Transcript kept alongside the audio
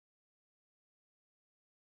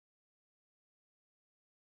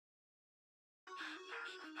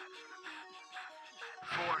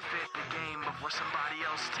Forfeit the game before somebody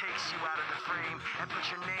else takes you out of the frame and put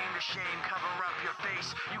your name to shame, cover up your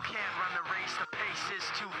face. You can't run the race, the pace is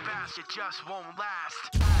too fast, it just won't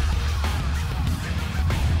last.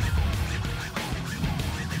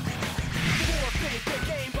 Forfeit the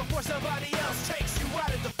game before somebody else takes you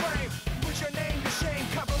out of the frame. Put your name to shame,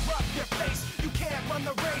 cover up your face. You can't run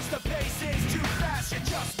the race, the pace is too fast, it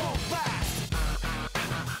just won't last.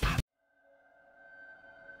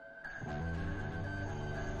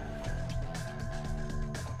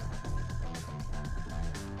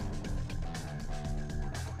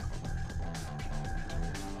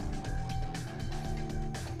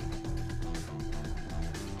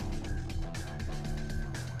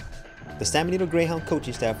 The San Benito Greyhound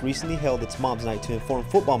coaching staff recently held its Moms Night to inform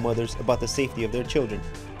football mothers about the safety of their children.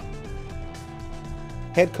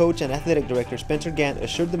 Head coach and athletic director Spencer Gant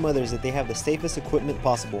assured the mothers that they have the safest equipment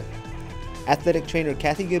possible. Athletic trainer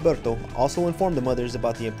Kathy Gilberto also informed the mothers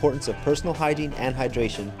about the importance of personal hygiene and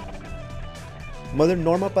hydration. Mother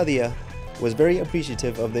Norma Padilla was very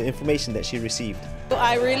appreciative of the information that she received.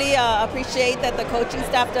 I really appreciate that the coaching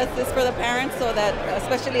staff does this for the parents, so that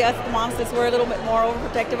especially us the moms, since we're a little bit more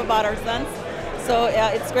overprotective about our sons. So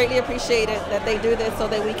it's greatly appreciated that they do this so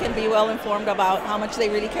that we can be well informed about how much they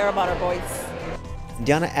really care about our boys.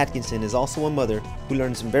 Diana Atkinson is also a mother who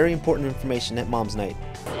learned some very important information at Moms Night.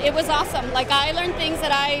 It was awesome. Like, I learned things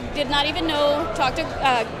that I did not even know. Talked to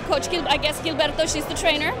Coach Gilberto, she's the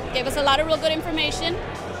trainer, gave us a lot of real good information.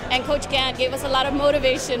 And Coach Gant gave us a lot of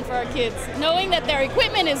motivation for our kids. Knowing that their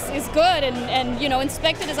equipment is good and you know,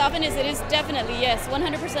 inspected as often as it is, definitely, yes,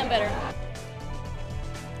 100% better.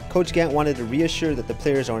 Coach Gant wanted to reassure that the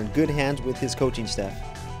players are in good hands with his coaching staff.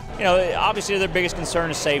 You know, obviously their biggest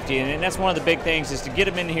concern is safety, and that's one of the big things, is to get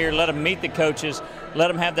them in here, let them meet the coaches, let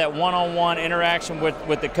them have that one-on-one interaction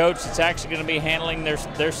with the coach that's actually going to be handling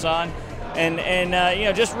their son. And you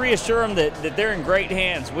know, just reassure them that they're in great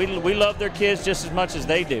hands. We love their kids just as much as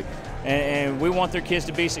they do, and we want their kids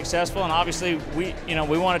to be successful. And obviously, we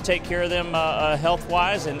want to take care of them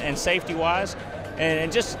health-wise and safety-wise,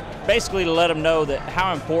 and just basically to let them know that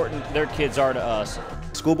how important their kids are to us.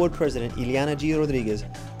 School Board President Ileana G. Rodriguez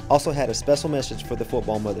also had a special message for the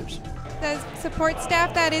football mothers. The support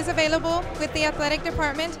staff that is available with the athletic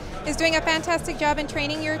department is doing a fantastic job in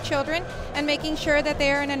training your children and making sure that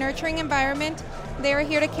they are in a nurturing environment. They are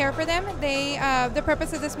here to care for them. The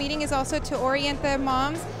purpose of this meeting is also to orient the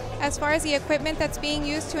moms as far as the equipment that's being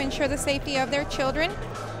used to ensure the safety of their children.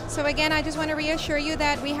 So again, I just want to reassure you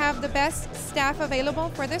that we have the best staff available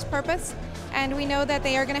for this purpose, and we know that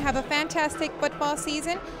they are going to have a fantastic football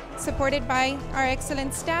season supported by our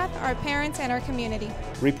excellent staff, our parents, and our community.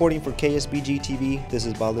 Reporting for KSBG TV, this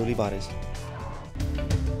is Baldo Olivares.